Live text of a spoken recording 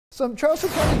Some Charleston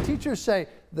County teachers say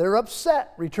they're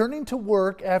upset returning to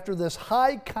work after this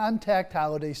high contact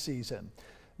holiday season.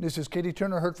 News' Katie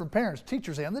Turner heard from parents,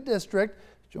 teachers, and the district.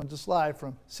 Joins us live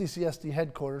from CCSD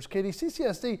headquarters. Katie,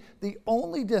 CCSD, the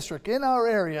only district in our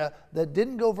area that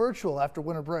didn't go virtual after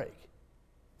winter break.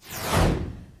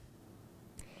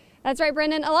 That's right,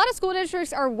 Brendan. A lot of school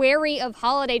districts are wary of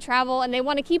holiday travel and they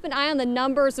want to keep an eye on the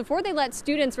numbers before they let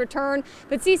students return.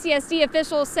 But CCSD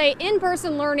officials say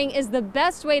in-person learning is the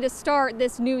best way to start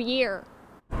this new year.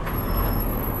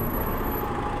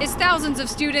 As thousands of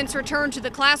students return to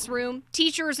the classroom,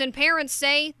 teachers and parents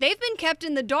say they've been kept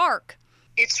in the dark.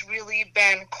 It's really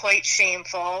been quite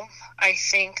shameful. I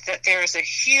think that there is a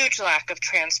huge lack of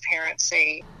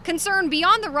transparency. Concern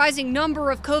beyond the rising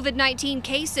number of COVID-19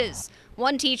 cases.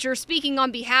 One teacher, speaking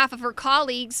on behalf of her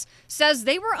colleagues, says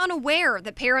they were unaware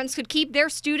that parents could keep their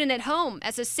student at home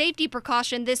as a safety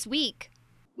precaution this week.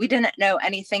 We didn't know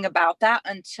anything about that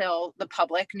until the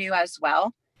public knew as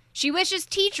well. She wishes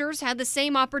teachers had the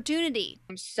same opportunity.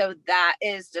 So that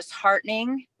is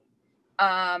disheartening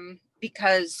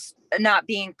because not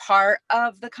being part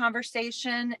of the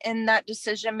conversation in that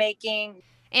decision making.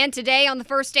 And today, on the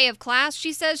first day of class,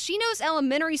 she says she knows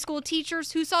elementary school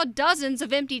teachers who saw dozens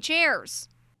of empty chairs.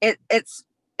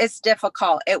 It's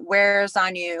difficult. It wears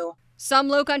on you. Some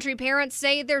Lowcountry parents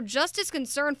say they're just as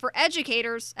concerned for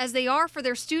educators as they are for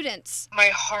their students. My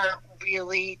heart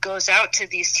really goes out to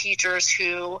these teachers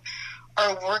who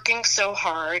are working so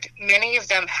hard. Many of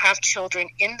them have children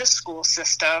in the school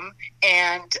system,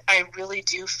 and I really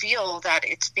do feel that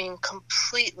it's being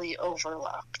completely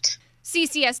overlooked.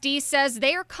 CCSD says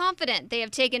they are confident they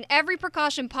have taken every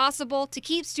precaution possible to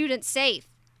keep students safe.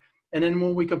 And then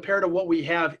when we compare to what we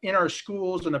have in our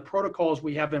schools and the protocols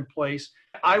we have in place,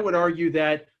 I would argue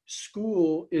that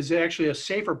school is actually a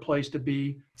safer place to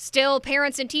be. Still,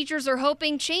 parents and teachers are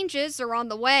hoping changes are on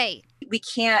the way. We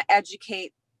can't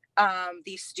educate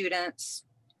these students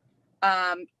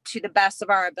to the best of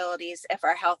our abilities if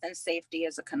our health and safety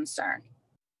is a concern.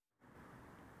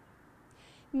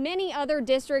 Many other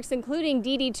districts, including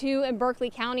DD2 and Berkeley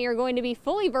County, are going to be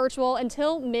fully virtual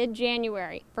until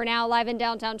mid-January. For now, live in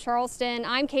downtown Charleston,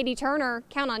 I'm Katie Turner.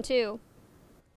 Count on 2.